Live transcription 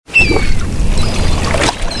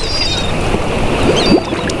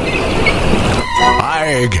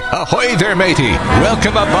Ahoy there, matey.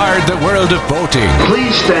 Welcome aboard the world of boating.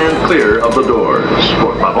 Please stand clear of the doors.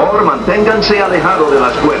 Por favor, manténganse alejado de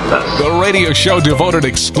las puertas. The radio show devoted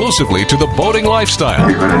exclusively to the boating lifestyle.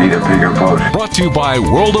 You're going to need a bigger boat. Brought to you by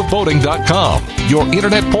worldofboating.com, your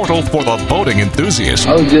internet portal for the boating enthusiast.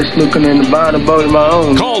 I was just looking into buying a boat of my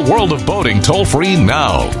own. Call World of Boating toll-free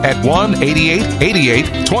now at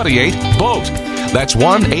 1-8888-28-BOAT. That's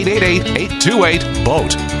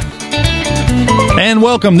 1-888-828-BOAT. And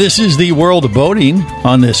welcome. This is the World of Boating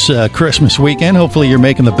on this Christmas weekend. Hopefully you're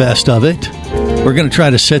making the best of it. We're going to try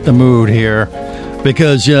to set the mood here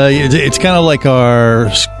because it's kind of like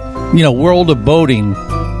our, World of Boating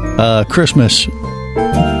Christmas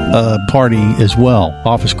party as well.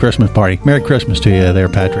 Office Christmas party. Merry Christmas to you there,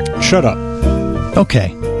 Patrick. Shut up.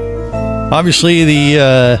 Okay. Obviously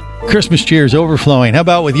the Christmas cheer is overflowing. How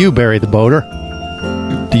about with you, Barry the Boater?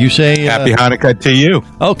 Do you say... Happy Hanukkah to you.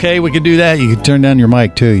 Okay, we can do that. You can turn down your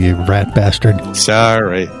mic, too, you rat bastard.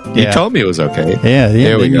 Sorry. You told me it was okay. Yeah,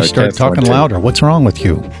 there we then go. You start talking louder. What's wrong with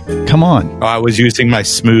you? Come on. Oh, I was using my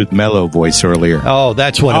smooth, mellow voice earlier. Oh,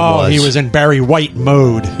 that's what it was. Oh, he was in Barry White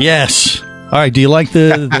mode. Yes. All right, do you like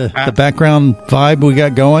the background vibe we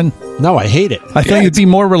got going? No, I hate it. I thought you'd be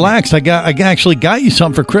more relaxed. I actually got you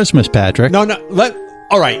something for Christmas, Patrick. No.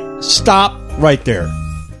 All right, stop right there.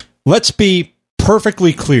 Let's be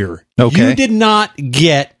perfectly clear. Okay. You did not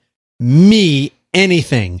get me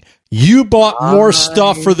anything. You bought more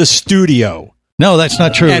stuff for the studio. No, that's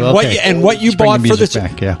not true. And what you bought for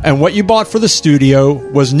the and what you bought for the studio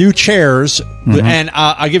was new chairs. Mm-hmm. And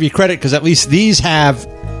I'll give you credit because at least these have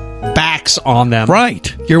backs on them.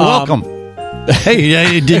 Right. You're welcome.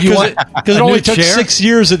 Hey, did you want? Because it only took 6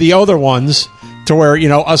 years of the other ones to where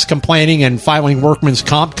us complaining and filing workman's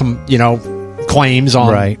comp claims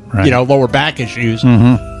on right. lower back issues.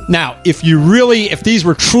 Mm-hmm. Now, if these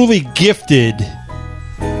were truly gifted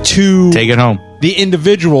to take it home, the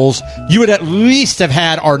individuals, you would at least have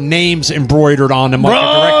had our names embroidered on them like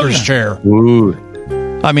a director's chair. Ooh.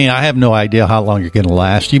 I mean, I have no idea how long you're going to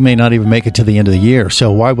last. You may not even make it to the end of the year,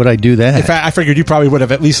 so why would I do that? In fact, I figured you probably would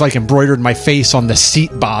have at least embroidered my face on the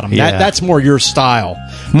seat bottom. Yeah. That's more your style.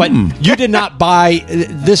 But you did not buy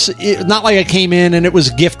this. Not like it came in and it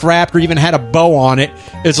was gift wrapped or even had a bow on it.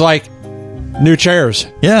 It's like new chairs.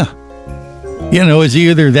 Yeah. It's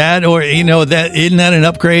either that or, that isn't that an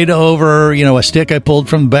upgrade over, a stick I pulled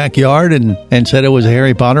from the backyard and said it was a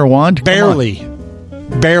Harry Potter wand? Barely.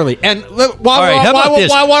 And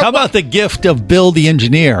how about the gift of Bill the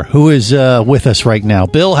engineer, who is with us right now?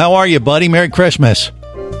 Bill, how are you, buddy? Merry Christmas.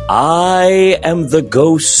 I am the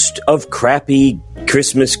ghost of crappy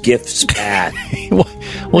Christmas gifts, Pat.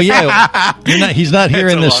 Well, yeah, he's not here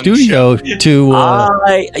in the studio to...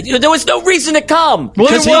 there was no reason to come.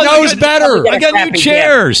 Because he knows better. I got new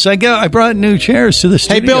chairs. I brought new chairs to the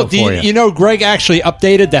studio. Hey, Bill, do you know Greg actually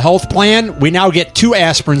updated the health plan? We now get 2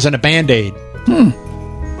 aspirins and a Band-Aid.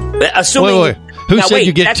 Assuming... Wait. Who said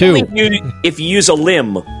you get 2? If you use a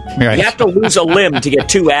limb. Right. You have to lose a limb to get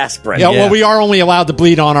 2 aspirin. Yeah, well, we are only allowed to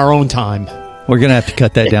bleed on our own time. We're going to have to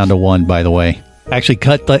cut that down to 1, by the way. Actually,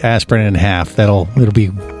 cut the aspirin in half. It'll be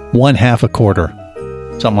 1/2 a quarter.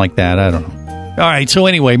 Something like that. I don't know. All right, so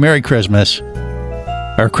anyway, Merry Christmas.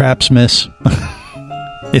 Or Crapsmas.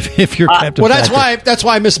 if you're Captain Patrick. That's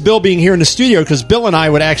why I miss Bill being here in the studio, because Bill and I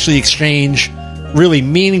would actually exchange really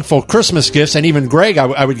meaningful Christmas gifts, and even Greg,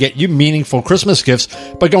 I would get you meaningful Christmas gifts.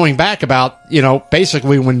 But going back about,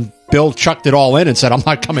 basically when Bill chucked it all in and said, I'm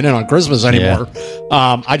not coming in on Christmas anymore,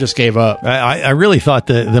 I just gave up. I really thought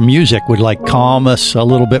the music would calm us a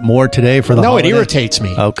little bit more today for the holiday. It irritates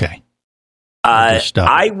me. Okay. I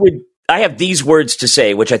have these words to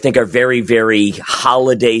say, which I think are very, very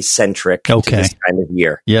holiday centric to this time of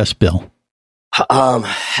year. Yes, Bill.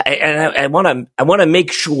 I want to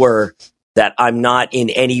make sure that I'm not in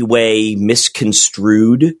any way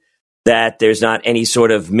misconstrued, that there's not any sort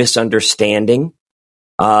of misunderstanding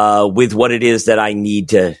with what it is that I need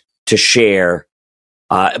to share,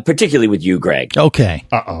 particularly with you, Greg. Okay.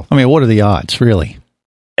 Uh-oh. I mean, what are the odds, really?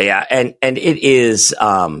 Yeah, and it is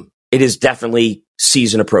definitely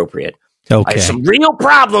season appropriate. Okay. I have some real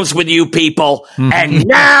problems with you people, and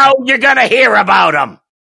now you're going to hear about them.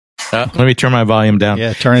 Let me turn my volume down.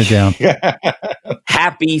 Yeah, turn it down.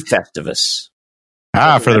 Happy Festivus.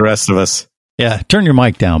 For the rest of us. Yeah, turn your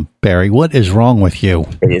mic down, Barry. What is wrong with you?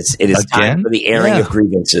 It is time for the airing of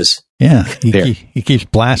grievances. Yeah, he keeps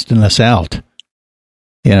blasting us out.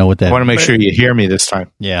 With that. I want to make sure you hear me this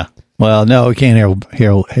time. Yeah. Well, no, we can't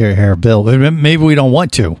hear Bill. Maybe we don't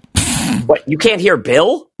want to. What, you can't hear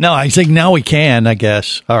Bill? No, I think now we can, I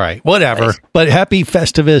guess. All right, whatever. Nice. But happy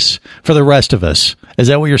Festivus for the rest of us. Is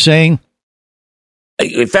that what you're saying?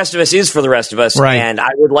 Festivus is for the rest of us, right. And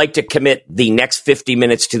I would like to commit the next 50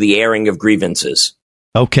 minutes to the airing of grievances.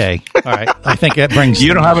 Okay. All right. I think that brings...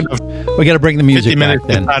 You don't have enough... We got to bring the music 50 minutes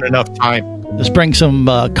back then. is not enough time. Let's bring some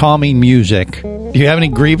calming music. Do you have any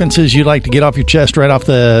grievances you'd like to get off your chest right off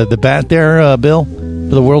the bat there, Bill?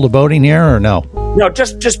 For the world of boating here, or no? No,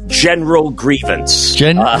 just general grievance.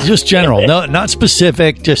 Just general. No, not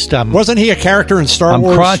specific. Just wasn't he a character in Star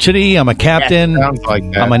Wars? I'm crotchety. I'm a captain. Sounds like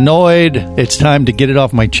that. I'm annoyed. It's time to get it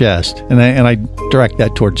off my chest, and I direct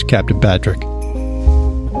that towards Captain Patrick.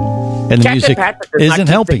 And the Captain music Patrick does isn't not keep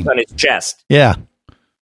helping. things on his chest. Yeah,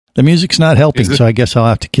 the music's not helping, so I guess I'll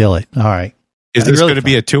have to kill it. All right. Is this going to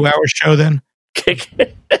be a 2-hour show then?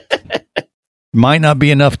 Might not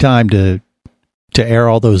be enough time to air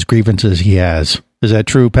all those grievances he has. Is that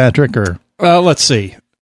true, Patrick? Or let's see.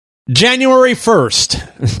 January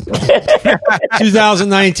 1st,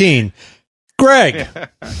 2019. Greg.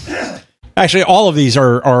 Actually, all of these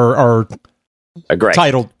are Greg.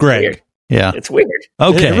 titled Greg. Weird. yeah. It's weird.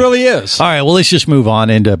 Okay. It really is. All right. Well, let's just move on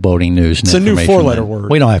into boating news. And It's a new information 4-letter then.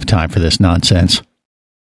 word. We don't have time for this nonsense.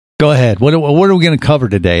 Go ahead. What are we going to cover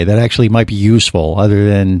today that actually might be useful other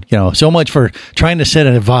than, so much for trying to set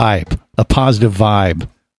a vibe, a positive vibe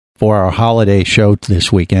for our holiday show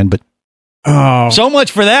this weekend, but so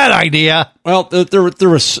much for that idea. Well, there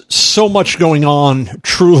was so much going on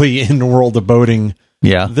truly in the world of boating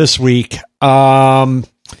this week. Let's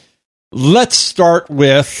start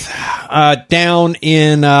with down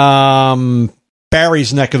in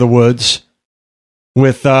Barry's neck of the woods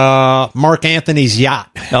with Mark Anthony's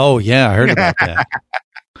yacht. Oh, yeah, I heard about that.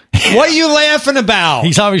 What are you laughing about?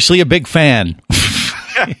 He's obviously a big fan.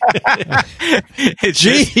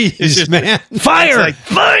 Jeez, man. Fire!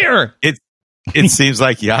 Fire! It seems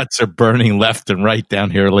like yachts are burning left and right down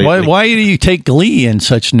here lately. Why do you take glee in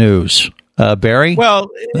such news, Barry? Well,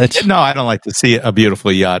 no, I don't like to see a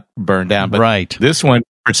beautiful yacht burn down. But right. This one,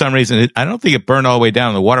 for some reason, I don't think it burned all the way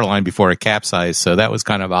down the waterline before it capsized, so that was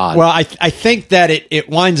kind of odd. Well, I think that it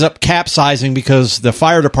winds up capsizing because the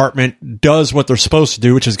fire department does what they're supposed to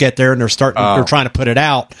do, which is get there and they're trying to put it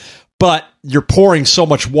out. But you're pouring so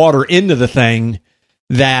much water into the thing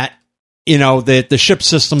that, the ship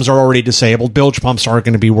systems are already disabled. Bilge pumps aren't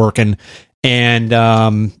going to be working. And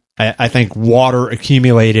I think water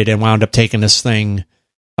accumulated and wound up taking this thing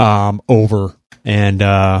over and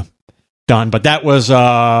done. But that was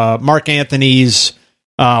Mark Anthony's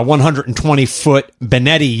 120-foot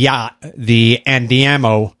Benetti yacht, the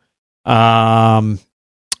Andiamo.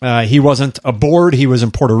 He wasn't aboard. He was in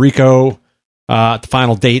Puerto Rico at the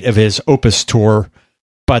final date of his Opus tour.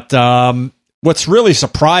 But what's really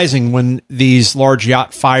surprising when these large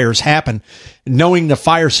yacht fires happen, knowing the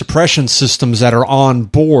fire suppression systems that are on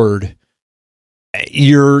board,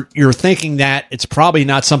 you're thinking that it's probably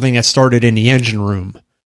not something that started in the engine room.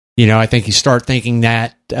 I think you start thinking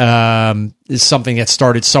that is something that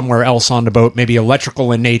started somewhere else on the boat, maybe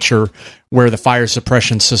electrical in nature, where the fire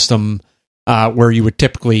suppression system, where you would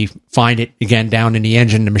typically find it, again, down in the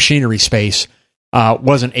engine, the machinery space,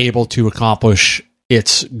 wasn't able to accomplish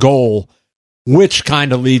its goal, which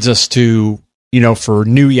kind of leads us to, for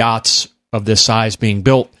new yachts of this size being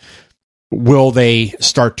built, will they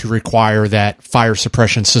start to require that fire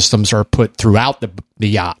suppression systems are put throughout the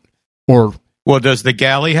yacht? Or well, does the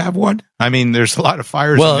galley have one? I mean, there's a lot of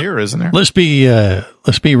fires in here, isn't there? Let's be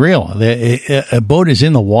real. A boat is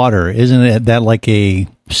in the water. Isn't it that like a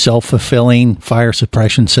self-fulfilling fire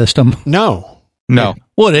suppression system? No. Well,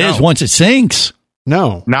 it is once it sinks.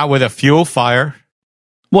 No. Not with a fuel fire.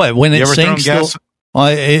 What, when it sinks?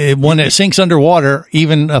 When it sinks underwater,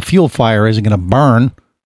 even a fuel fire isn't going to burn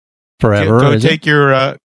forever.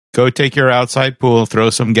 Go take your outside pool, throw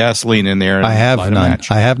some gasoline in there. And I have light a none.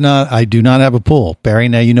 match. I have not. I do not have a pool. Barry,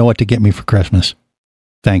 now you know what to get me for Christmas.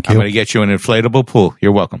 Thank you. I'm going to get you an inflatable pool.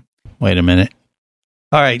 You're welcome. Wait a minute.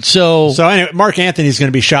 All right. So anyway, Mark Anthony's going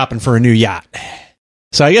to be shopping for a new yacht.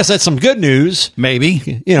 So I guess that's some good news.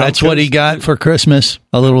 Maybe. That's what he got for Christmas.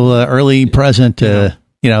 A little early present.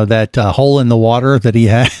 That hole in the water that he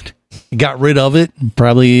had. He got rid of it.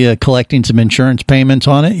 Probably collecting some insurance payments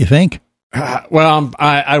on it, you think?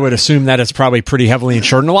 I would assume that it's probably pretty heavily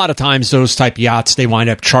insured. And a lot of times those type of yachts, they wind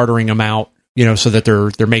up chartering them out, so that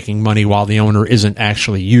they're making money while the owner isn't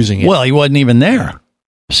actually using it. Well, he wasn't even there.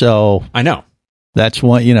 So I know. That's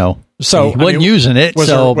what, So he wasn't using it. Was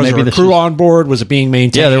there a crew on board? Was it being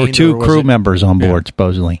maintained? Yeah, there were 2 crew members on board,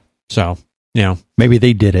 supposedly. So, maybe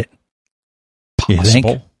they did it.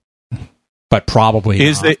 Possible. But probably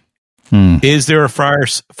not. Is there a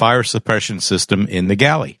fire suppression system in the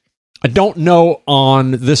galley? I don't know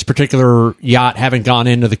on this particular yacht, haven't gone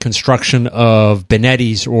into the construction of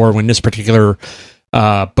Benetti's or when this particular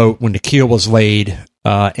boat, when the keel was laid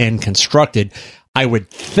and constructed. I would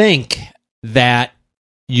think that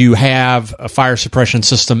you have a fire suppression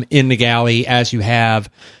system in the galley as you have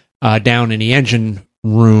down in the engine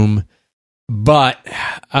room. But,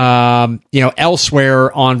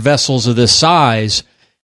 elsewhere on vessels of this size,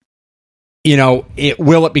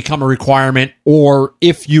 will it become a requirement? Or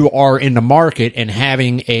if you are in the market and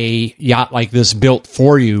having a yacht like this built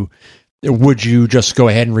for you, would you just go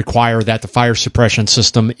ahead and require that the fire suppression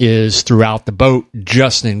system is throughout the boat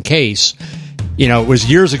just in case? It was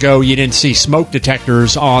years ago you didn't see smoke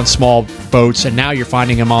detectors on small boats, and now you're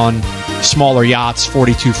finding them on smaller yachts,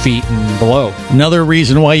 42 feet and below. Another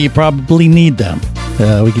reason why you probably need them.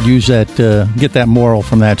 We could use that, get that moral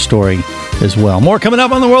from that story as well. More coming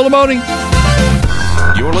up on the World of Boating.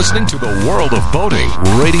 You're listening to the World of Boating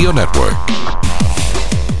Radio Network.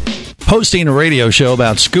 Hosting a radio show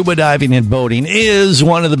about scuba diving and boating is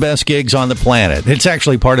one of the best gigs on the planet. It's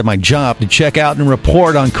actually part of my job to check out and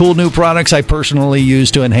report on cool new products I personally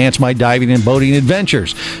use to enhance my diving and boating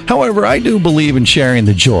adventures. However, I do believe in sharing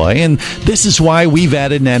the joy, and this is why we've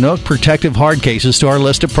added Nanook protective hard cases to our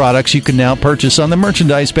list of products you can now purchase on the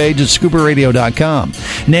merchandise page at scubaradio.com.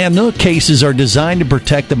 Nanook cases are designed to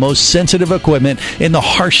protect the most sensitive equipment in the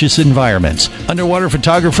harshest environments. Underwater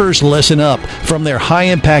photographers, listen up. From their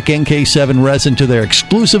high-impact NK7 resin to their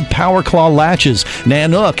exclusive Power Claw latches,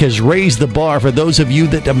 Nanook has raised the bar for those of you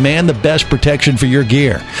that demand the best protection for your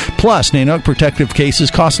gear. Plus, Nanook protective cases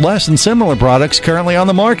cost less than similar products currently on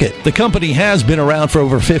the market. The company has been around for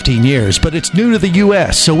over 15 years, but it's new to the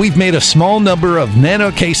U.S., so we've made a small number of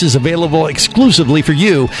Nanook cases available exclusively for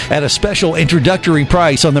you at a special introductory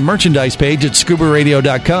price on the merchandise page at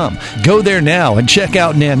scubaradio.com. Go there now and check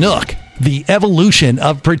out Nanook, the evolution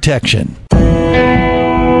of protection.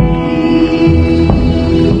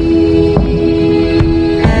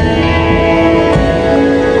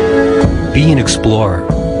 Be an explorer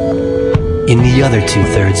in the other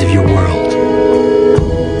two-thirds of your world.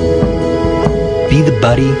 Be the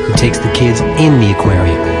buddy who takes the kids in the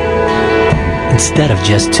aquarium instead of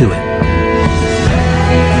just to it.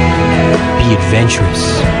 Be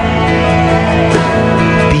adventurous.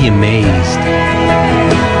 Be amazed.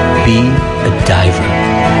 Be a diver.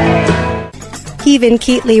 Even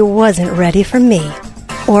Keatley wasn't ready for me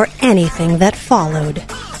or anything that followed.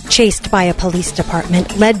 Chased by a police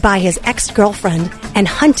department led by his ex-girlfriend and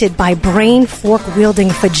hunted by brain fork-wielding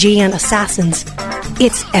Fijian assassins,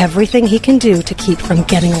 it's everything he can do to keep from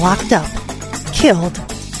getting locked up, killed,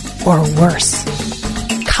 or worse.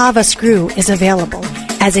 Kava Screw is available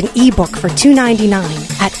as an ebook for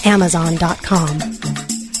 $2.99 at Amazon.com.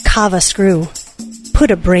 Kava Screw.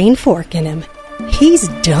 Put a brain fork in him. He's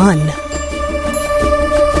done.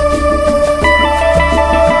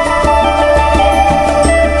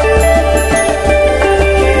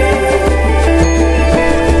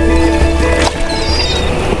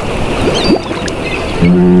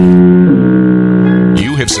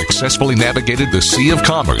 You have successfully navigated the Sea of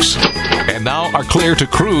Commerce and now are clear to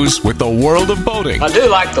cruise with the World of Boating. I do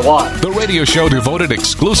like the water. The radio show devoted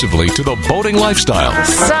exclusively to the boating lifestyle. The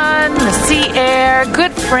sun, the sea air,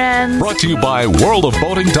 good friends. Brought to you by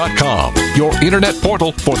worldofboating.com, your internet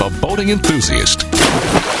portal for the boating enthusiast.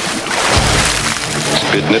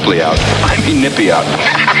 Spit nipply out. I mean nippy out.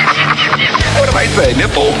 What did I say?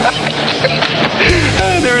 Nipple?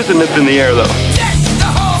 There is a nip in the air, though.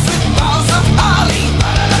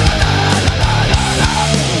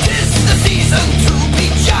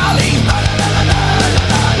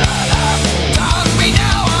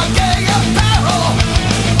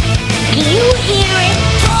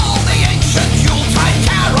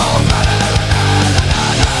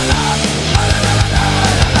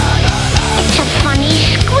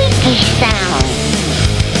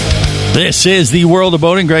 This is the World of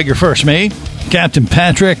Boating. Greg, your first mate, Captain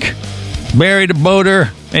Patrick, Barry the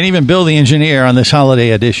boater, and even Bill the engineer on this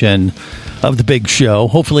holiday edition of the big show.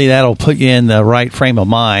 Hopefully that'll put you in the right frame of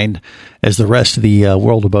mind as the rest of the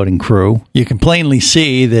World of Boating crew. You can plainly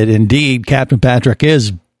see that indeed Captain Patrick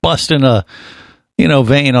is busting a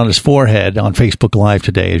vein on his forehead on Facebook Live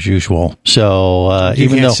today as usual. So you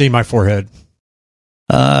can't see my forehead.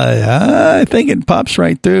 I think it pops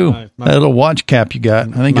right through. That little watch cap you got.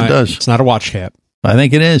 I think it does. It's not a watch cap. I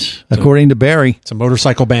think it is, according to Barry. It's a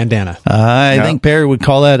motorcycle bandana. I think Barry would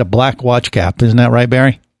call that a black watch cap. Isn't that right,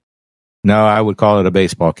 Barry? No, I would call it a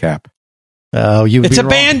baseball cap. Oh, it's a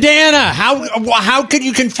bandana. How could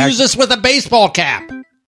you confuse this with a baseball cap?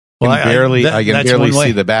 Well, I can barely that's one way.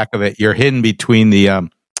 see the back of it. You're hidden between the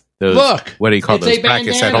those, Look, what do you call it's those a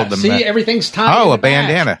brackets that bandana. hold them See, back? everything's tied. Oh, in a the back.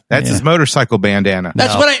 bandana. That's Yeah. his motorcycle bandana.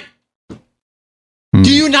 That's what I.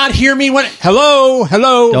 Do you not hear me? When hello?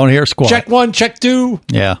 Don't hear squat. Check 1, check 2.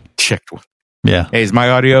 Yeah. Checked one. Yeah. Hey, is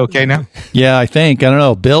my audio okay now? Yeah, I think. I don't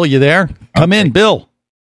know. Bill, you there? Come in, Bill.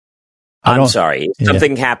 I'm sorry. Is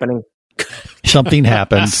something happening? Something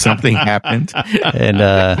happened. Something happened.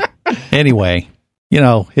 And anyway,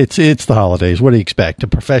 it's the holidays. What do you expect? A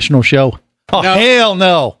professional show? Oh, No. hell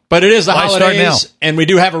no. But it is the Why start holidays, and we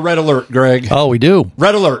do have a red alert, Greg. Oh, we do?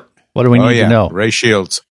 Red alert. What do we need to know? Ray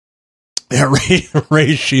Shields. Yeah,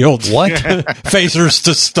 Ray Shields. What? Phasers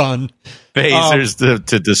to stun. Phasers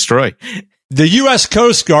to destroy. The U.S.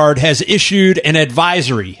 Coast Guard has issued an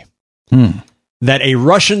advisory that a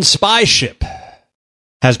Russian spy ship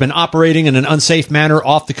has been operating in an unsafe manner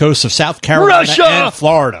off the coast of South Carolina and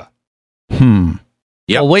Florida.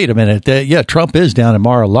 Well, wait a minute. Trump is down in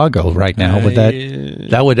Mar-a-Lago right now. Would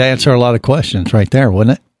that would answer a lot of questions right there,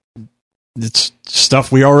 wouldn't it? It's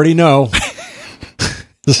stuff we already know.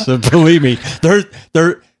 So believe me,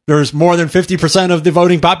 there's more than 50% of the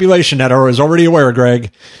voting population that is already aware,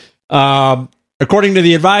 Greg. According to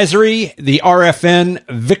the advisory, the RFN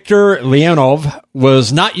Viktor Leonov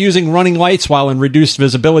was not using running lights while in reduced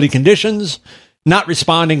visibility conditions, not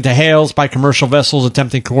responding to hails by commercial vessels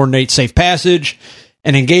attempting to coordinate safe passage,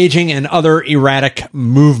 and engaging in other erratic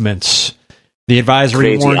movements. The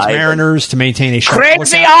advisory warns mariners to maintain a sharp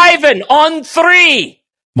Crazy lookout. Ivan on 3.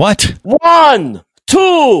 What? 1,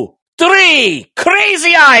 2, 3.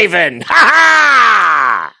 Crazy Ivan.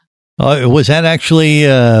 Ha ha! Was that actually?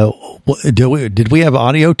 Did we have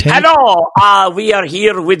audio tape? Hello, we are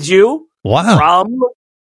here with you. Wow. From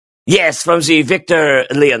the Viktor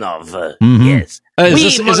Leonov. Mm-hmm. Yes.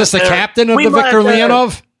 Is this the captain of the Viktor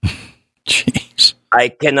Leonov? Jeez. I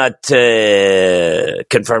cannot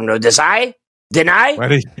confirm nor deny.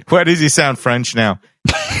 Why does he sound French now?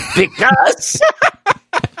 Because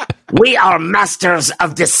we are masters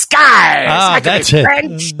of disguise. I could that's be it.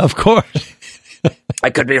 French. Of course. I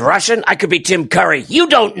could be Russian. I could be Tim Curry. You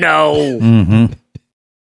don't know. Mm-hmm.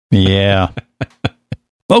 Yeah.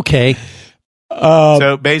 Okay.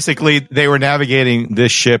 So basically, they were navigating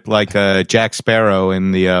this ship like Jack Sparrow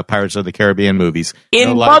in the Pirates of the Caribbean movies.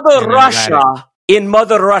 In Mother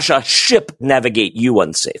Russia, ship navigate you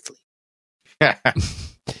unsafely.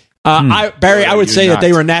 Barry, I would say that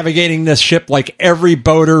they were navigating this ship like every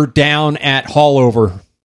boater down at Haulover.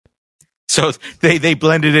 So they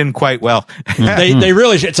blended in quite well. They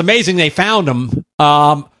really. It's amazing they found them.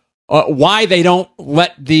 Why they don't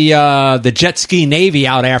let the jet ski navy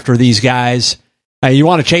out after these guys? You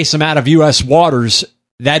want to chase them out of U.S. waters?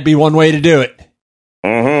 That'd be one way to do it.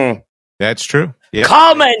 Mm-hmm. That's true. Yep.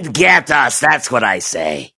 Come and get us. That's what I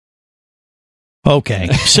say. Okay.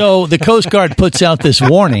 So the Coast Guard puts out this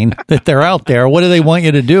warning that they're out there. What do they want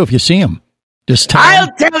you to do if you see them? Just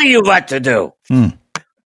I'll tell you what to do.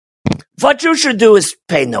 What you should do is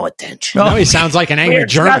pay no attention. No, he sounds like an angry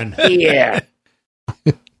German.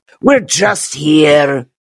 We're just here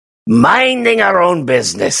minding our own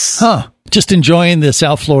business. Huh. Just enjoying the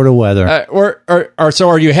South Florida weather. So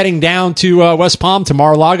are you heading down to West Palm, to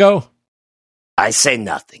Mar-a-Lago? I say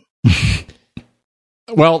nothing.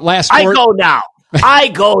 Well, I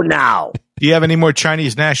go now. Do you have any more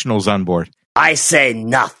Chinese nationals on board? I say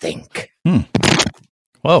nothing.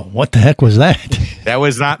 Whoa, what the heck was that? That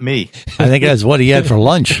was not me. I think that's what he had for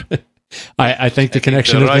lunch. I think the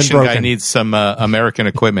connection the has Russian been broken. guy needs some American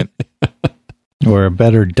equipment. Or a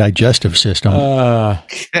better digestive system.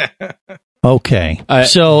 Okay.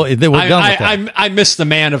 So we're done with that. I miss the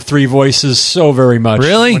man of three voices so very much.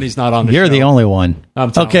 Really? When he's not on the You're show. the only one.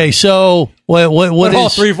 Okay, so what But all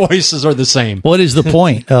is three voices are the same. what is the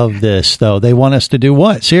point of this, though? They want us to do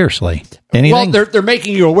what? Seriously? Anything? Well, they're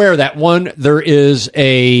making you aware that, one, there is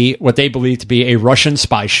what they believe to be a Russian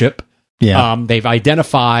spy ship. Yeah. They've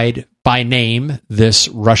identified by name this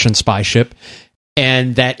Russian spy ship,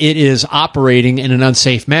 and that it is operating in an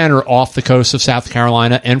unsafe manner off the coast of South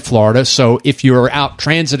Carolina and Florida. So if you're out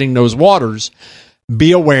transiting those waters,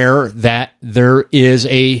 be aware that there is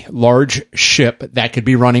a large ship that could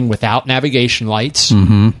be running without navigation lights.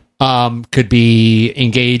 Mm-hmm. Could be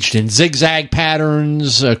engaged in zigzag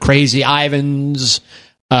patterns, crazy Ivans,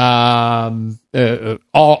 all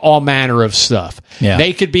manner of stuff. Yeah.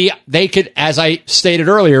 They could, as I stated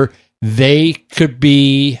earlier, they could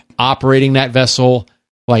be operating that vessel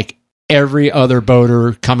like every other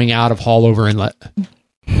boater coming out of Haulover Inlet.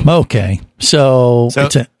 Okay. So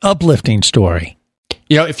it's an uplifting story.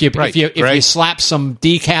 You know, if you slap some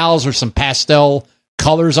decals or some pastel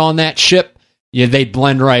colors on that ship, Yeah, they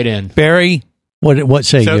blend right in. Barry, what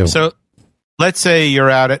say you? So let's say you're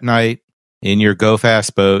out at night in your Go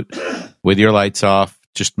Fast boat with your lights off,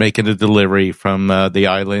 just making a delivery from the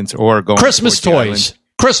islands or going Christmas toys.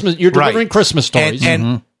 You're delivering Christmas toys.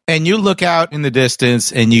 And you look out in the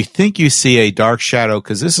distance and you think you see a dark shadow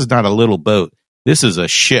because this is not a little boat. This is a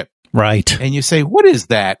ship. Right. And you say, what is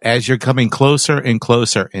that? As you're coming closer and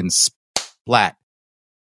closer and splat.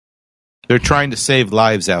 They're trying to save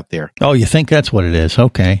lives out there. Oh, you think that's what it is?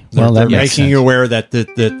 Okay. Well, they're that makes making sense. you aware that the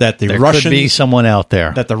there Russians could be someone out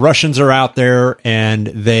there. That the Russians are out there and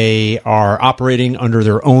they are operating under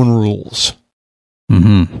their own rules,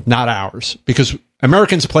 not ours. Because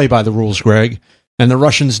Americans play by the rules, Greg, and the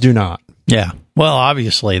Russians do not. Yeah. Well,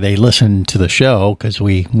 obviously they listen to the show because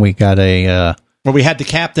we got a. Well, we had the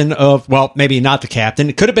captain of, well, maybe not the captain.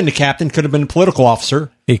 It could have been the captain, could have been a political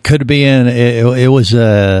officer. It could have been, it was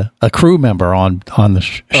a crew member on the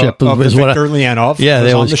ship. Of Viktor Leonov. Yeah,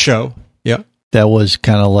 was on the show. Yeah. That was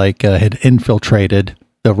kind of like had infiltrated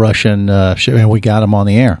the Russian ship, and we got him on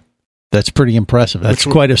the air. That's pretty impressive. That's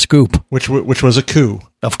quite a scoop. Which was a coup.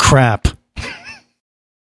 Of crap.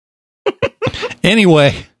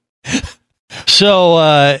 Anyway,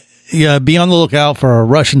 so... yeah, be on the lookout for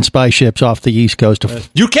Russian spy ships off the east coast of.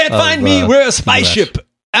 You can't find me. We're a spy ship.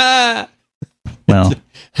 Well,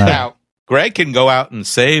 now Greg can go out and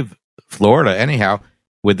save Florida anyhow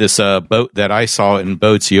with this boat that I saw in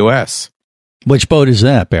Boats US. Which boat is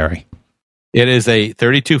that, Barry? It is a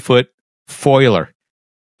 32-foot foiler.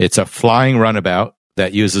 It's a flying runabout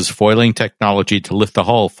that uses foiling technology to lift the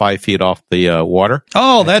hull 5 feet off the water.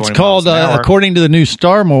 Oh, that's called, according to the new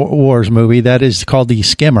Star Wars movie, that is called the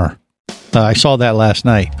skimmer. I saw that last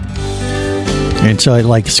night. And so it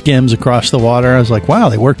like skims across the water. I was like, wow,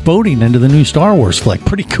 they worked boating into the new Star Wars flick.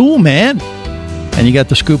 Pretty cool, man. And you got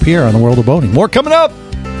the scoop here on the World of Boating. More coming up.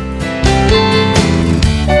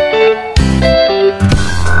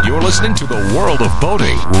 You're listening to the World of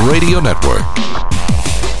Boating Radio Network.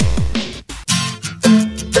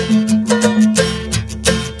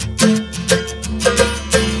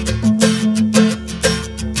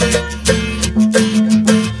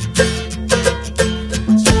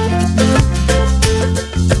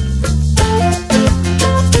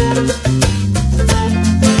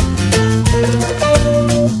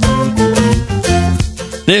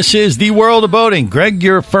 This is the World of Boating. Greg,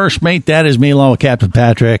 your first mate. That is me, along with Captain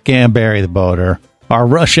Patrick and Barry the Boater. Our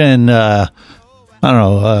Russian, comrade.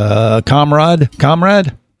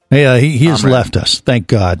 Yeah, he has left us. Thank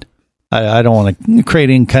God. I don't want to create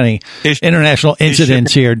any kind of international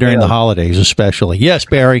incidents here during the holidays, especially. Yes,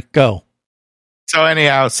 Barry, go. So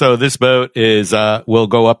anyhow, this boat is will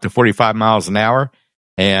go up to 45 miles an hour,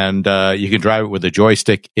 and you can drive it with a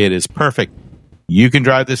joystick. It is perfect. You can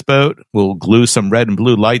drive this boat. We'll glue some red and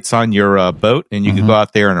blue lights on your boat, and you can go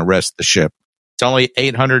out there and arrest the ship. It's only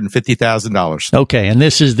 $850,000. Okay, and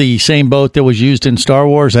this is the same boat that was used in Star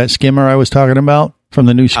Wars, that skimmer I was talking about from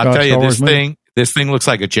the new Star Wars movie? I'll tell you, this thing looks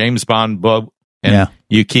like a James Bond boat, and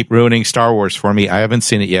you keep ruining Star Wars for me. I haven't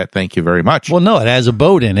seen it yet. Thank you very much. Well, no, it has a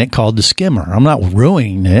boat in it called the skimmer. I'm not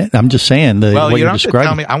ruining it. I'm just saying what you're describing.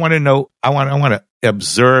 Tell me. I want to know. I want to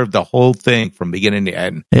observe the whole thing from beginning to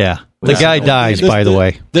end. Yeah. The guy dies, by the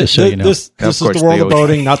way, just so you know. This is the World of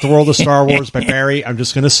Boating, not the World of Star Wars. But Barry, I'm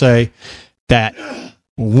just going to say that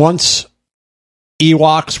once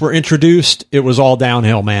Ewoks were introduced, it was all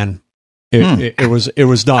downhill, man. It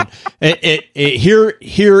was done. Here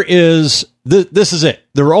is this is it.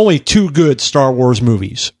 There were only two good Star Wars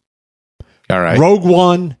movies. All right, Rogue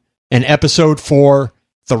One and Episode 4.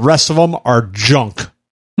 The rest of them are junk.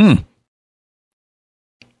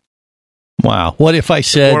 Wow. What if I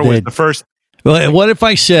said was the first? Well, what if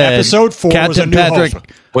I said Episode 4 Captain was a New Patrick, Hope.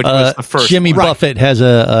 Which was the first? Jimmy Buffett has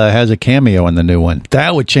a cameo in the new one.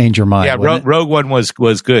 That would change your mind. Yeah, Rogue One was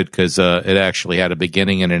good because it actually had a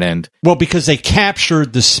beginning and an end. Well, because they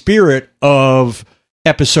captured the spirit of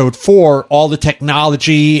Episode 4, all the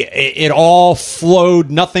technology, it all flowed.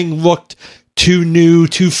 Nothing looked too new,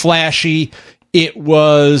 too flashy. It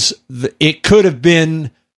could have been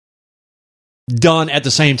done at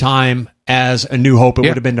the same time as A New Hope. It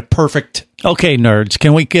would have been the perfect. Okay, nerds,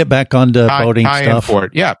 can we get back onto boating stuff? For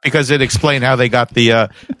it. Yeah, because it explained how they got the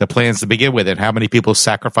plans to begin with and how many people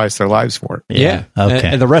sacrificed their lives for it. Yeah. Okay.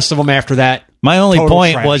 And the rest of them after that. My only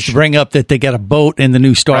point was to bring up that they got a boat in the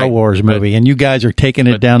new Star Wars movie, and you guys are taking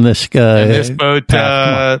it down this this boat.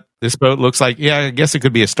 This boat looks like, I guess it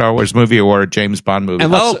could be a Star Wars movie or a James Bond movie.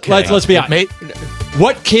 And let's be honest.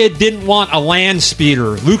 What kid didn't want a land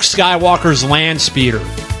speeder? Luke Skywalker's land speeder.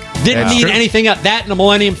 Didn't need anything else. That and a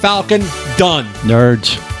Millennium Falcon, done.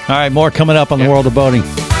 Nerds. All right, more coming up on the World of Boating.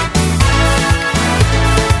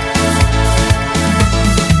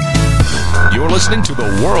 listening to the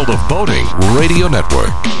World of Boating Radio Network.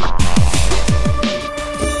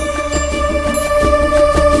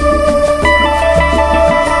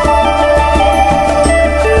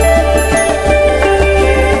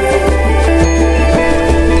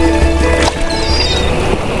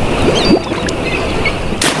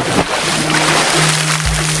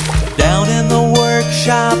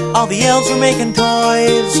 All the elves were making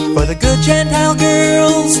toys for the good Gentile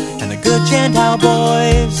girls and the good Gentile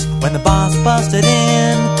boys. When the boss busted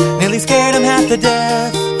in, nearly scared him half to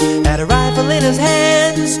death. Had a rifle in his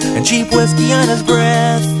hands and cheap whiskey on his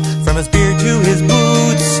breath. From his beard to his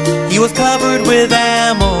boots, he was covered with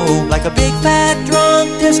ammo, like a big fat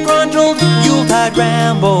drunk, disgruntled Yuletide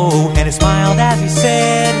Rambo. And he smiled as he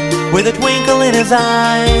said, with a twinkle in his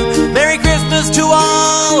eye, Merry Christmas to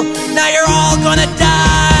all, now you're all gonna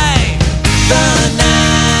die. The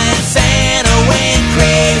night Santa went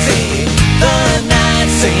crazy, the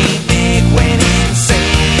night Saint Nick went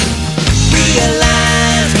insane.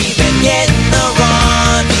 Realized he'd been getting the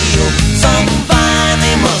raw deal. Something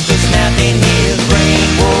finally must have snapped in his brain.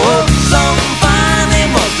 Whoa, something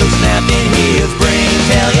finally must have snapped in his brain.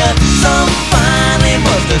 Tell ya, something finally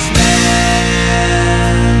must have snapped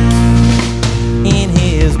in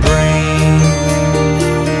his brain.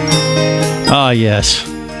 Ah, yes.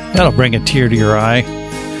 That'll bring a tear to your eye.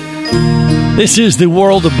 This is the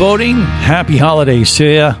World of Boating. Happy holidays to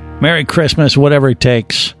you. Merry Christmas, whatever it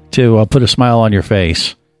takes to put a smile on your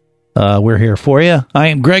face. We're here for you. I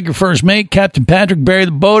am Greg, your first mate, Captain Patrick Barry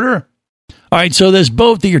the boater. All right, so this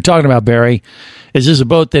boat that you're talking about, Barry, is this a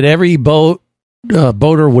boat that every boater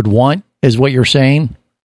would want, is what you're saying?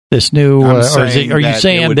 This new, are you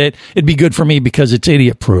saying that it'd be good for me because it's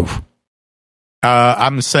idiot-proof?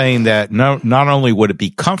 I'm saying that not only would it be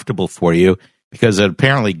comfortable for you, because it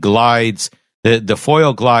apparently glides, the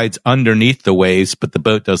foil glides underneath the waves, but the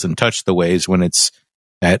boat doesn't touch the waves when it's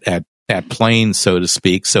at plane, so to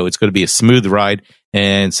speak. So it's going to be a smooth ride.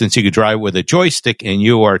 And since you could drive with a joystick and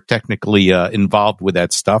you are technically involved with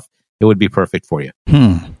that stuff, it would be perfect for you.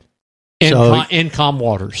 In calm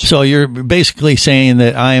waters. So you're basically saying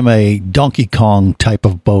that I am a Donkey Kong type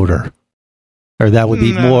of boater. Or that would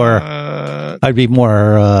be more... I'd be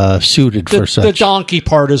more suited for such. The donkey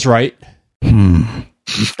part is right. All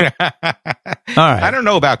right. I don't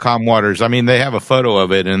know about calm waters. I mean, they have a photo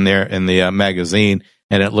of it in the magazine,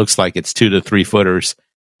 and it looks like it's 2 to 3 footers.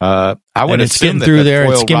 I would assume that through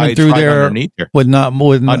there. It's skimming through there with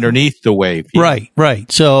underneath the wave. Yeah.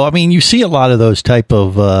 Right. So, I mean, you see a lot of those type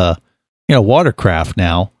of watercraft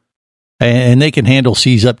now, and they can handle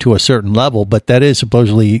seas up to a certain level, but that is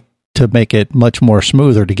supposedly to make it much more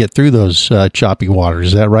smoother to get through those choppy waters.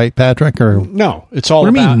 Is that right, Patrick? Or no, it's all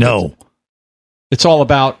what about. Do you mean, no, it's all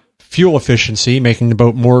about fuel efficiency, making the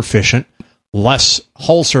boat more efficient, less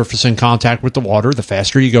hull surface in contact with the water. The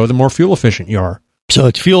faster you go, the more fuel efficient you are. So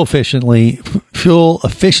it's fuel efficiency,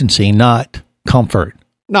 not comfort.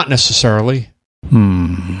 Not necessarily.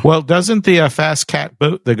 Well, doesn't the Fast Cat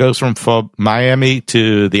boat that goes from Miami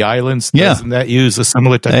to the islands, doesn't that use a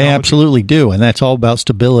similar technology? They absolutely do, and that's all about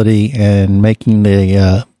stability and making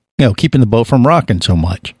the keeping the boat from rocking so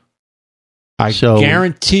much. I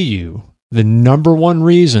guarantee you the number one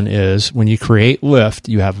reason is when you create lift,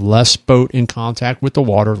 you have less boat in contact with the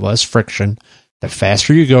water, less friction. The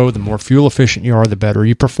faster you go, the more fuel efficient you are, the better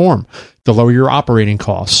you perform, the lower your operating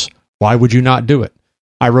costs. Why would you not do it?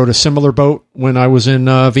 I rode a similar boat when I was in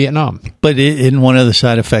Vietnam. But isn't one of the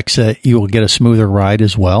side effects that you will get a smoother ride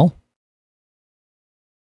as well?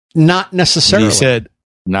 Not necessarily. You said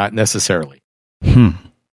not necessarily. Okay.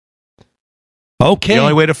 The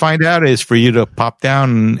only way to find out is for you to pop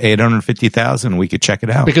down $850,000. We could check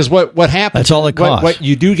it out. Because what happens? That's all it costs. What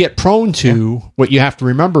you do get prone to, what you have to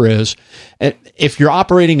remember is, if you're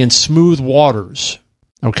operating in smooth waters,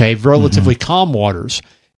 okay, relatively calm waters,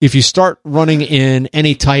 if you start running in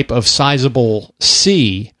any type of sizable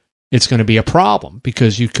sea, it's going to be a problem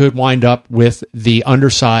because you could wind up with the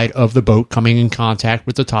underside of the boat coming in contact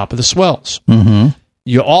with the top of the swells.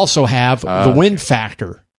 You also have the wind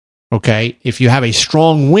factor. Okay, if you have a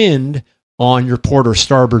strong wind on your port or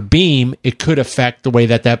starboard beam, it could affect the way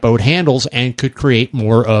that boat handles and could create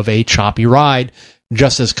more of a choppy ride,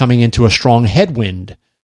 just as coming into a strong headwind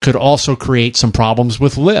could also create some problems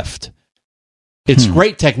with lift. It's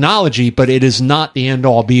great technology, but it is not the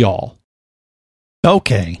end-all, be-all.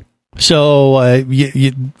 Okay. So,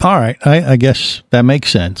 all right, I guess that makes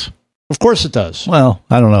sense. Of course it does. Well,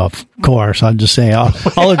 I don't know, of course. I'm just saying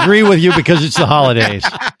I'll agree with you because it's the holidays.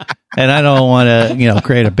 And I don't want to,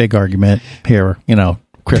 create a big argument here,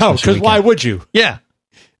 Christmas No, because why would you? Yeah.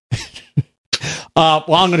 Well,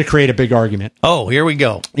 I'm going to create a big argument. Oh, here we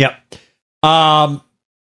go. Yep.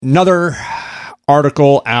 Another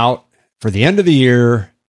article out for the end of the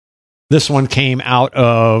year. This one came out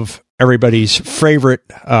of everybody's favorite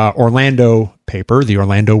Orlando paper, the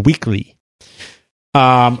Orlando Weekly,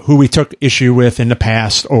 who we took issue with in the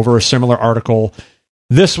past over a similar article.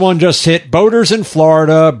 This one just hit. Boaters in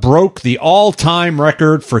Florida broke the all-time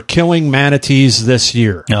record for killing manatees this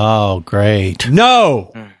year. Oh, great.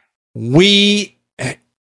 No. They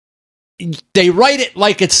write it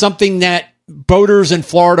like it's something that boaters in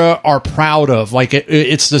Florida are proud of. Like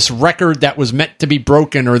it's this record that was meant to be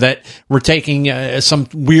broken, or that we're taking some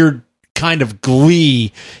weird kind of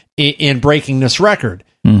glee in breaking this record.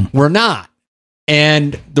 We're not.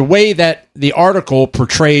 And the way that the article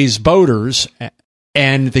portrays boaters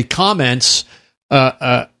and the comments,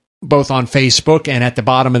 both on Facebook and at the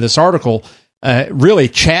bottom of this article, really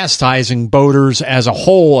chastising boaters as a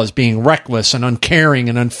whole as being reckless and uncaring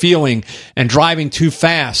and unfeeling and driving too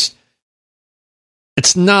fast.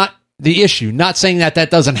 It's not the issue. Not saying that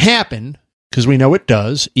doesn't happen, because we know it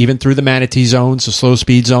does, even through the manatee zones, the slow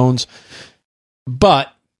speed zones.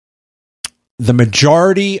 But the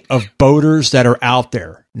majority of boaters that are out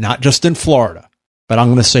there, not just in Florida, but I'm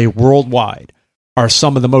going to say worldwide, are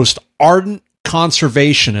some of the most ardent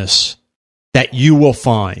conservationists that you will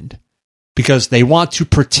find, because they want to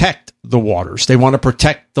protect the waters. They want to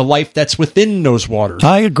protect the life that's within those waters.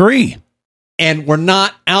 I agree. And we're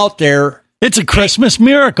not out there. It's a Christmas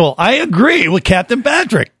miracle. I agree with Captain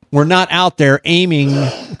Patrick. We're not out there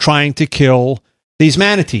trying to kill these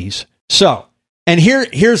manatees. So, and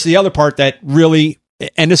here's the other part that really,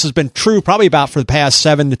 and this has been true probably about for the past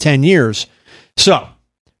 7 to 10 years. So,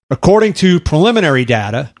 according to preliminary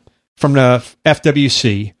data from the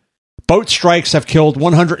FWC, boat strikes have killed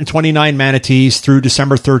 129 manatees through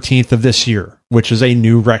December 13th of this year, which is a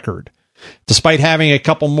new record. Despite having a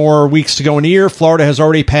couple more weeks to go in the year, Florida has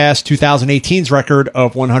already passed 2018's record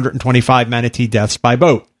of 125 manatee deaths by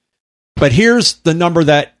boat. But here's the number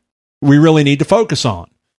that we really need to focus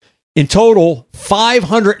on. In total,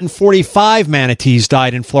 545 manatees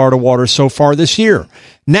died in Florida waters so far this year.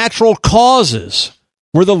 Natural causes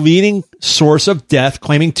were the leading source of death,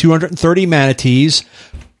 claiming 230 manatees.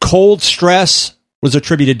 Cold stress was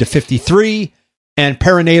attributed to 53, and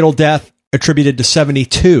perinatal death attributed to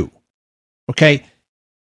 72. Okay.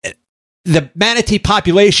 The manatee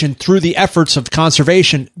population, through the efforts of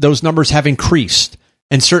conservation, those numbers have increased.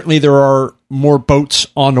 And certainly there are more boats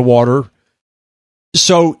on the water.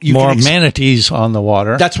 So you more manatees on the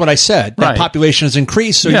water. That's what I said. That population has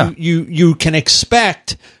increased. So you can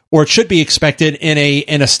expect, or it should be expected in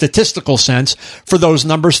a statistical sense, for those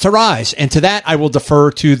numbers to rise. And to that, I will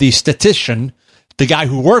defer to the statistician, the guy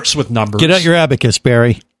who works with numbers. Get out your abacus,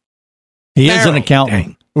 Barry. He is an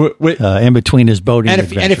accountant. In between his boating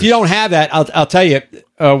adventures. And if you don't have that, I'll tell you,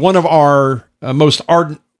 one of our most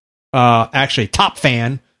ardent, actually top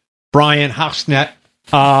fan, Brian Hoxnet,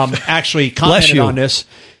 actually commented on this.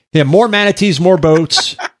 Yeah, more manatees, more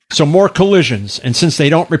boats, so more collisions. And since they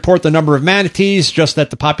don't report the number of manatees, just that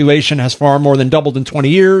the population has far more than doubled in 20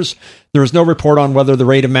 years, there is no report on whether the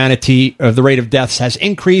rate of deaths has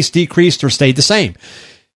increased, decreased, or stayed the same.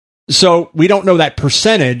 So we don't know that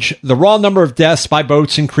percentage. The raw number of deaths by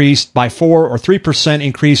boats increased by 4 or 3%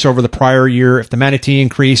 increase over the prior year. If the manatee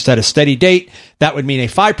increased at a steady date, that would mean a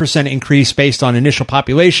 5% increase based on initial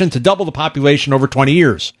population to double the population over 20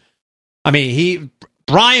 years. I mean,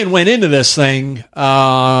 Brian went into this thing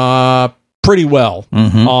pretty well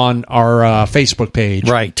on our Facebook page.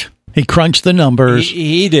 Right. He crunched the numbers.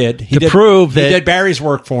 He did. He prove that he did Barry's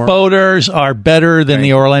work for him. Boaters are better than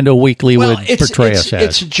the Orlando Weekly would portray us as.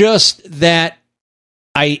 It's just that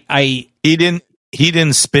he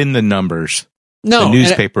didn't spin the numbers. No, the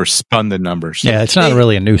newspaper spun the numbers. Yeah, it's not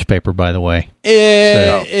really a newspaper, by the way.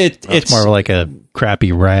 It's more like a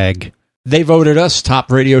crappy rag. They voted us top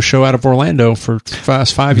radio show out of Orlando for the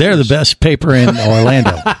past 5 years. They're the best paper in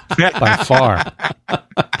Orlando by far.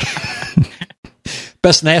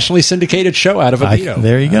 Best nationally syndicated show out of Avito.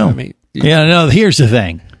 There you go. Here's the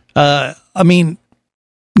thing.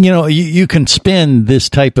 You can spin this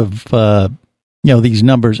type of, these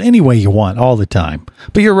numbers any way you want all the time.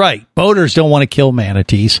 But you're right. Boaters don't want to kill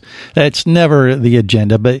manatees. That's never the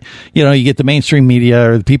agenda. But, you get the mainstream media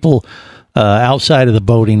or the people outside of the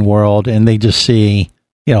boating world, and they just see,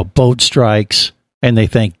 boat strikes, and they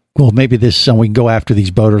think, well, maybe this is something we can go after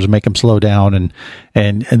these boaters and make them slow down,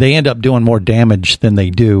 and they end up doing more damage than they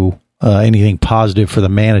do anything positive for the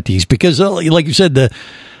manatees, because, like you said,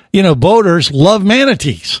 boaters love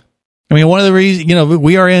manatees. I mean, one of the reasons,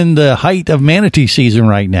 we are in the height of manatee season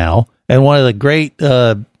right now, And one of the great,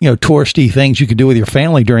 touristy things you can do with your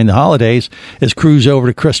family during the holidays is cruise over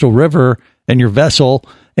to Crystal River in your vessel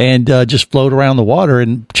and just float around the water.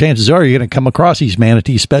 And chances are you're going to come across these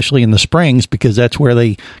manatees, especially in the springs, because that's where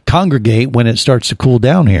they congregate when it starts to cool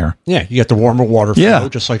down here. Yeah, you get the warmer water flow,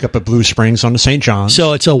 just like up at Blue Springs on the St. John's.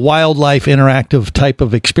 So it's a wildlife interactive type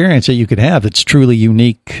of experience that you can have. It's truly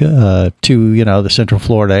unique to, the Central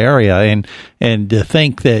Florida area. And to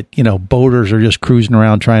think that, boaters are just cruising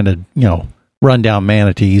around trying to, run down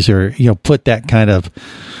manatees or, put that kind of,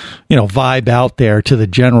 vibe out there to the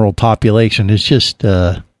general population is just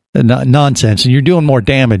nonsense. And you're doing more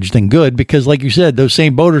damage than good because, like you said, those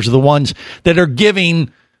same boaters are the ones that are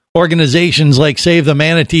giving organizations like Save the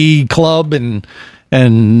Manatee Club and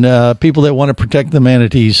people that want to protect the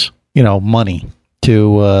manatees, money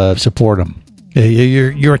to support them.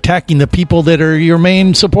 You're attacking the people that are your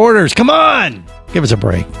main supporters. Come on, give us a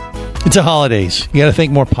break. It's the holidays. You got to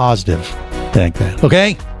think more positive. Think that.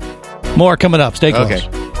 Okay. More coming up. Stay close. Okay.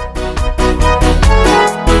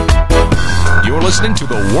 You're listening to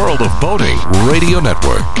the World of Boating Radio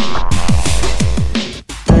Network.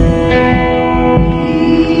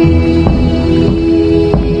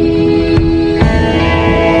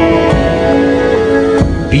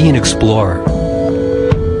 Be an explorer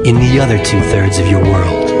in the other 2/3 of your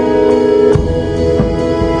world.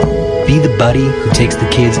 Be the buddy who takes the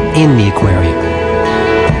kids in the aquarium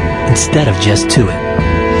instead of just to it.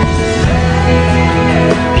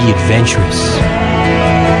 Be adventurous.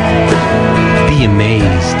 Be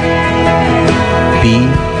amazed. Be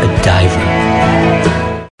a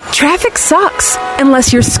diver. Traffic sucks,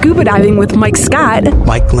 unless you're scuba diving with Mike Scott.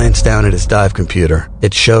 Mike glanced down at his dive computer.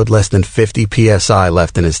 It showed less than 50 psi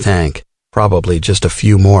left in his tank. Probably just a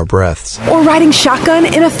few more breaths. Or riding shotgun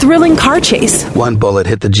in a thrilling car chase. One bullet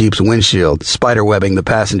hit the Jeep's windshield, spiderwebbing the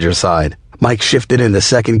passenger side. Mike shifted into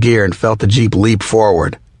second gear and felt the Jeep leap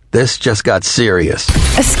forward. This just got serious.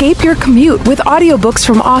 Escape your commute with audiobooks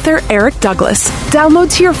from author Eric Douglas.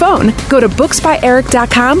 Download to your phone. Go to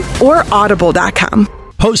booksbyeric.com or audible.com.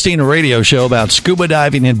 Hosting a radio show about scuba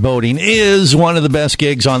diving and boating is one of the best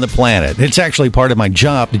gigs on the planet. It's actually part of my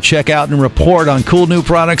job to check out and report on cool new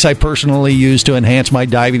products I personally use to enhance my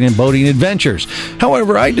diving and boating adventures.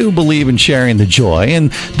 However, I do believe in sharing the joy,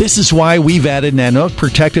 and this is why we've added Nanook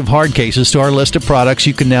protective hard cases to our list of products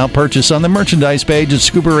you can now purchase on the merchandise page at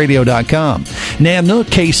scubaradio.com.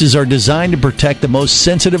 Nanook cases are designed to protect the most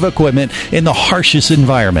sensitive equipment in the harshest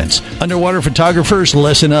environments. Underwater photographers,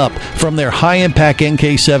 listen up. From their high-impact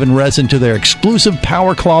NK7 resin to their exclusive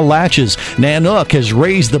Power Claw latches, Nanook has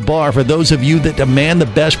raised the bar for those of you that demand the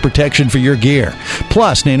best protection for your gear.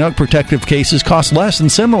 Plus, Nanook protective cases cost less than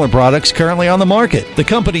similar products currently on the market. The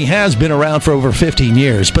company has been around for over 15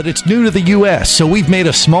 years, but it's new to the U.S., so we've made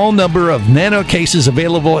a small number of Nanook cases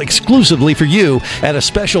available exclusively for you at a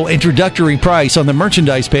special introductory price on the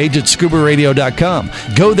merchandise page at scubaradio.com.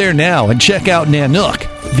 Go there now and check out Nanook,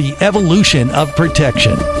 the evolution of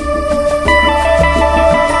protection.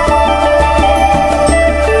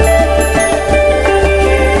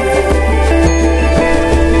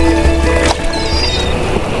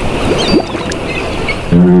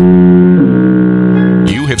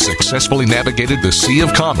 You have successfully navigated the Sea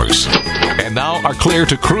of Commerce and now are clear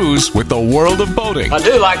to cruise with the World of Boating. I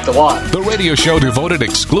do like the water. The radio show devoted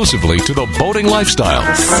exclusively to the boating lifestyle.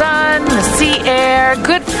 The sun, the sea air,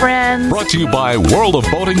 good friends. Brought to you by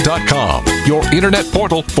worldofboating.com, your internet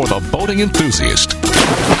portal for the boating enthusiast.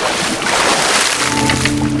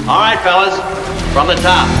 All right, fellas, from the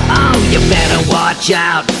top. Oh, you better watch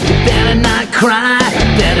out. You better not cry.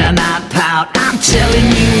 Better not pout. I'm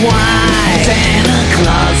telling you why. Santa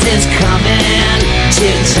Claus is coming to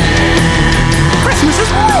town. Christmas is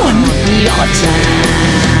ruined. Your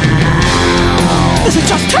town. This is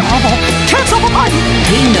just terrible. Cancel the party.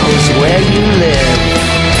 He knows where you live.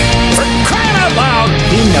 For crying out loud.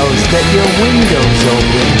 He knows that your window's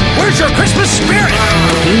open. Where's your Christmas spirit?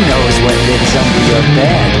 He knows what lives under your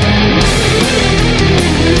bed.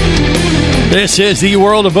 This is the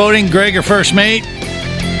World of Boating. Greg, your first mate.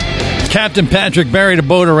 Captain Patrick Barry to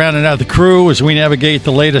boat around and out the crew as we navigate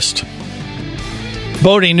the latest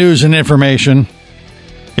boating news and information.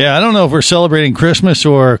 Yeah, I don't know if we're celebrating Christmas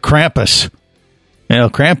or Krampus.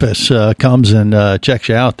 Krampus comes and checks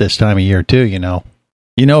you out this time of year, too, You know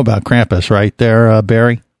about Krampus, right there,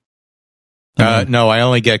 Barry? No, I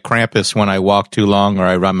only get Krampus when I walk too long or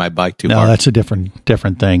I run my bike too hard. No, that's a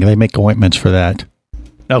different thing. They make ointments for that.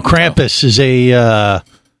 No, Krampus is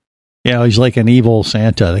he's like an evil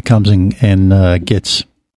Santa that comes and gets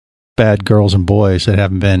bad girls and boys that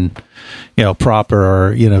haven't been, proper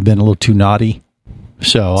or, been a little too naughty.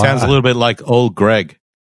 So sounds a little bit like old Greg.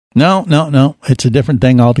 No. It's a different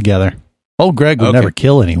thing altogether. Old Greg would never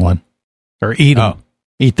kill anyone or eat them.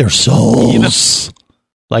 Eat their souls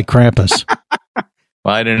like Krampus.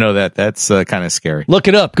 Well, I didn't know that. That's kind of scary. Look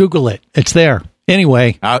it up. Google it. It's there.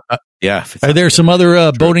 Anyway. Yeah. Are there some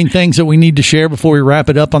other boating things that we need to share before we wrap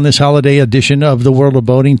it up on this holiday edition of the World of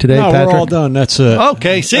Boating today, Patrick? We're all done. That's it.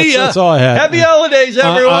 Okay, see ya. That's all I had. Happy holidays,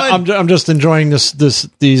 everyone. I'm just enjoying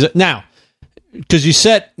these now, because you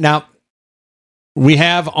said, now we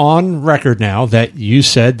have on record now that you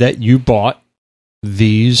said that you bought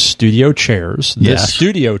these studio chairs. This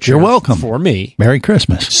studio chair. You're welcome. For me. Merry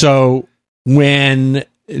Christmas. So when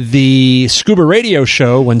the Scuba Radio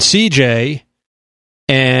show, when CJ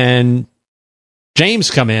and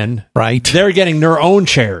James come in, right, they're getting their own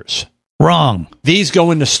chairs. Wrong. These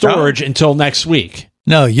go into storage until next week.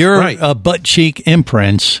 No, your butt cheek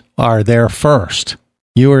imprints are there first.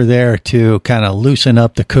 You are there to kind of loosen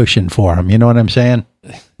up the cushion for them. You know what I'm saying?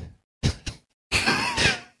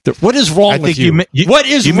 What is wrong with you? What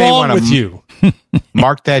is wrong with you?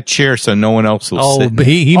 Mark that chair so no one else will sit.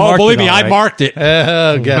 He marked believe it me, I marked it.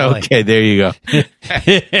 Okay, there you go.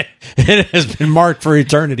 It has been marked for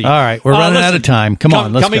eternity. All right, we're running out of time. Come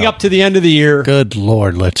on, let's coming go. up to the end of the year. Good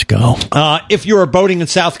Lord, let's go. If you are boating in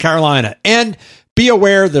South Carolina, and be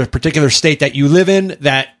aware the particular state that you live in,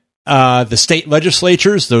 that the state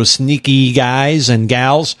legislatures, those sneaky guys and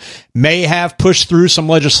gals, may have pushed through some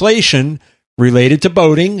legislation related to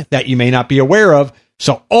boating that you may not be aware of.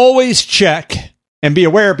 So always check and be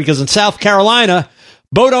aware, because in South Carolina,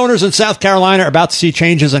 boat owners in South Carolina are about to see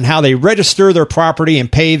changes in how they register their property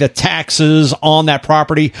and pay the taxes on that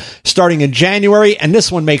property starting in January. And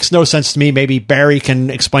this one makes no sense to me. Maybe Barry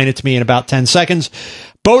can explain it to me in about 10 seconds.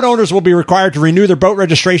 Boat owners will be required to renew their boat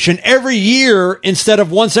registration every year instead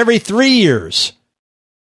of once every 3 years.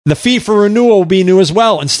 The fee for renewal will be new as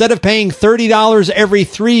well. Instead of paying $30 every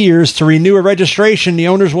 3 years to renew a registration, the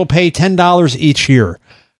owners will pay $10 each year.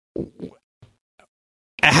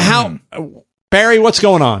 How, Barry, what's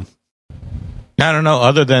going on? I don't know,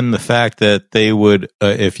 other than the fact that they would,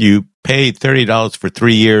 if you paid $30 for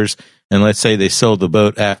 3 years, and let's say they sold the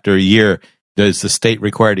boat after a year, does the state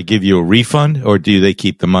require to give you a refund, or do they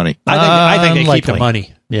keep the money? I think they keep the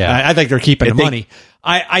money. Yeah, I think they're keeping the money.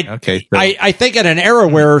 Okay. I think at an era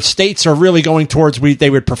where states are really going towards, they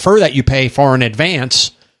would prefer that you pay far in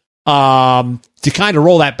advance. To kind of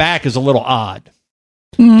roll that back is a little odd.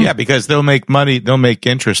 Yeah, because they'll make money. They'll make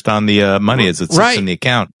interest on the money as it sits in the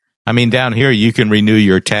account. I mean, down here you can renew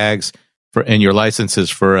your tags and your licenses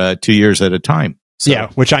for 2 years at a time. So yeah,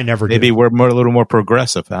 which I never do. Maybe we're a little more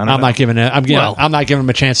progressive. I'm not giving I'm not giving them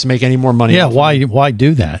a chance to make any more money. Yeah, why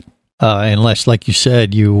do that? Unless, like you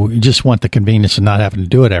said, you just want the convenience of not having to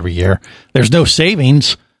do it every year. There's no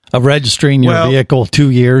savings of registering your vehicle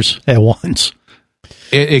 2 years at once.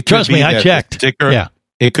 It Trust me, I checked. Sticker, yeah.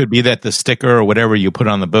 It could be that the sticker or whatever you put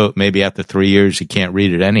on the boat, maybe after 3 years, you can't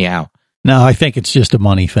read it anyhow. No, I think it's just a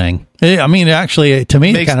money thing. I mean, actually, to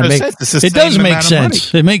me, it kind of makes it does make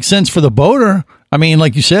sense. It makes sense for the boater. I mean,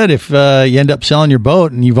 like you said, if you end up selling your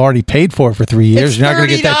boat and you've already paid for it for 3 years, you're not going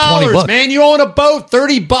to get that $20. Man, you own a boat.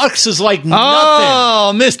 $30 is like nothing.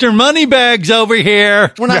 Oh, Mr. Moneybags over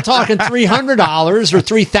here. We're not talking $300 or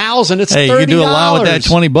 $3,000. It's $30. You could do a lot with that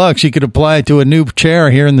 $20. You could apply it to a new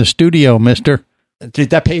chair here in the studio, mister.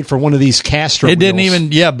 Dude, that paid for one of these Castro wheels. It didn't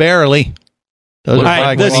even, barely.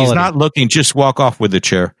 He's not looking. Just walk off with the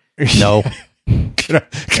chair. No. Gonna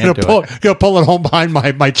pull it home behind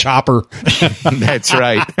my chopper. That's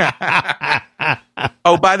right.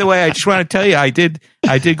 Oh, by the way, I just want to tell you, I did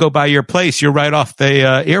go by your place. You're right off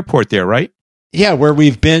the airport there, right? Yeah, where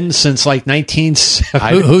we've been since like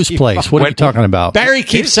 1970. Whose place? What are you talking about? Barry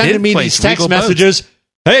keeps sending me these text messages.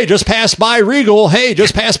 Hey, just passed by Regal. Hey,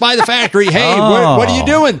 just passed by the factory. Hey, what are you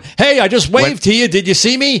doing? Hey, I just waved to you. Did you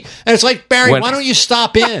see me? And it's like, Barry, why don't you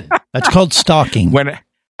stop in? That's called stalking. When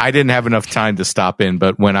I didn't have enough time to stop in,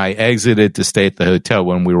 but when I exited to stay at the hotel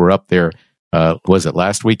when we were up there, was it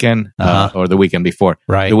last weekend or the weekend before?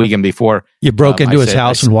 Right. The weekend before. You broke into his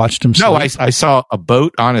house and watched him sleep? No, I saw a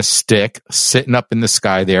boat on a stick sitting up in the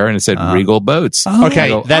sky there, and it said Regal Boats.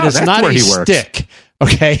 Okay, that is not a stick.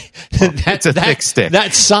 Okay, that's a thick stick.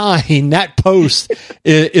 That sign, that post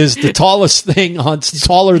is the tallest thing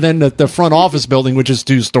taller than the front office building, which is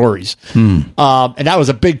 2 stories. And that was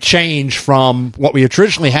a big change from what we had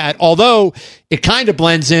traditionally had, although it kind of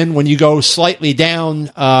blends in when you go slightly down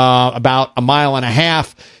about a mile and a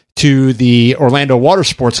half to the Orlando Water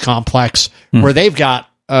Sports Complex, where they've got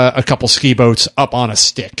a couple ski boats up on a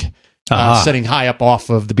stick, sitting high up off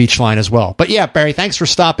of the beach line as well. But yeah, Barry, thanks for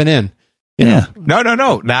stopping in. Yeah.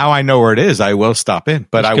 No. Now I know where it is. I will stop in,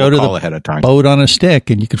 but Just I go will to call the ahead of time. Boat on a Stick,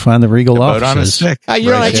 and you can find the Regal Boat offices. on a Stick.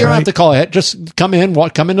 You don't have to call ahead. Just come in,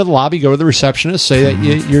 come into the lobby, go to the receptionist, say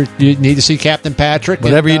that you need to see Captain Patrick.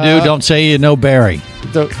 Whatever you do, don't say you know Barry.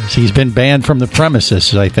 He's been banned from the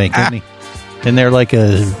premises, I think, isn't he? Isn't there like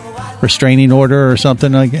a restraining order or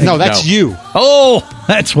something like that? No, that's you. Oh,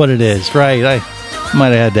 that's what it is. Right. I might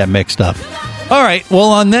have had that mixed up. All right. Well,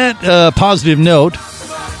 on that positive note,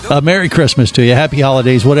 Merry Christmas to you. Happy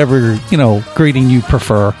holidays. Whatever, greeting you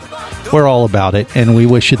prefer. We're all about it, and we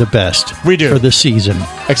wish you the best. We do. For the season.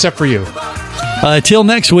 Except for you. Till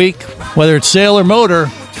next week, whether it's sail or motor,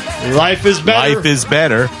 life is better. Life is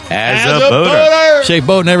better as a boater. Safe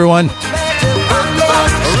boating, everyone.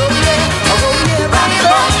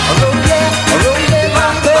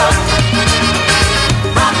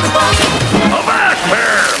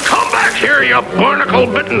 You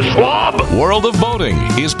barnacle-bitten swab. World of Boating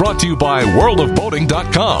is brought to you by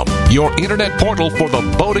worldofboating.com, your internet portal for the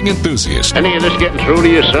boating enthusiast. Any of this getting through to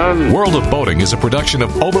you, son? World of Boating is a production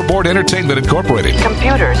of Overboard Entertainment Incorporated.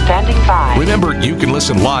 Computer standing by. Remember, you can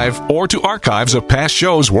listen live or to archives of past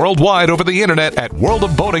shows worldwide over the internet at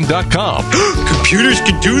worldofboating.com. Computers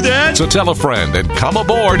can do that? So tell a friend and come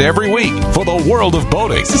aboard every week for the World of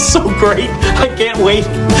Boating. This is so great. I can't wait.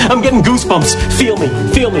 I'm getting goosebumps. Feel me.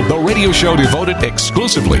 The radio show devoted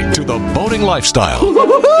exclusively to the boating lifestyle.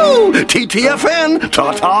 TTFN,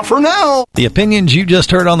 ta-ta for now. The opinions you just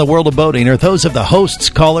heard on the World of Boating are those of the hosts,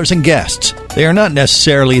 callers, and guests. They are not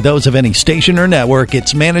necessarily those of any station or network,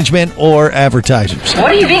 its management, or advertisers.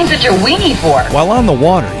 What are you being such a weenie for? While on the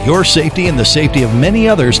water, your safety and the safety of many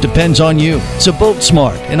others depends on you. So boat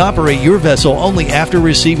smart and operate your vessel only after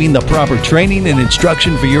receiving the proper training and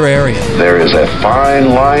instruction for your area. There is a fine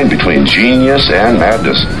line between genius and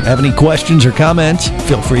madness. Have any questions or comments?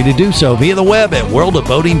 Feel free to do so via the web at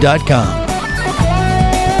worldofboating.com.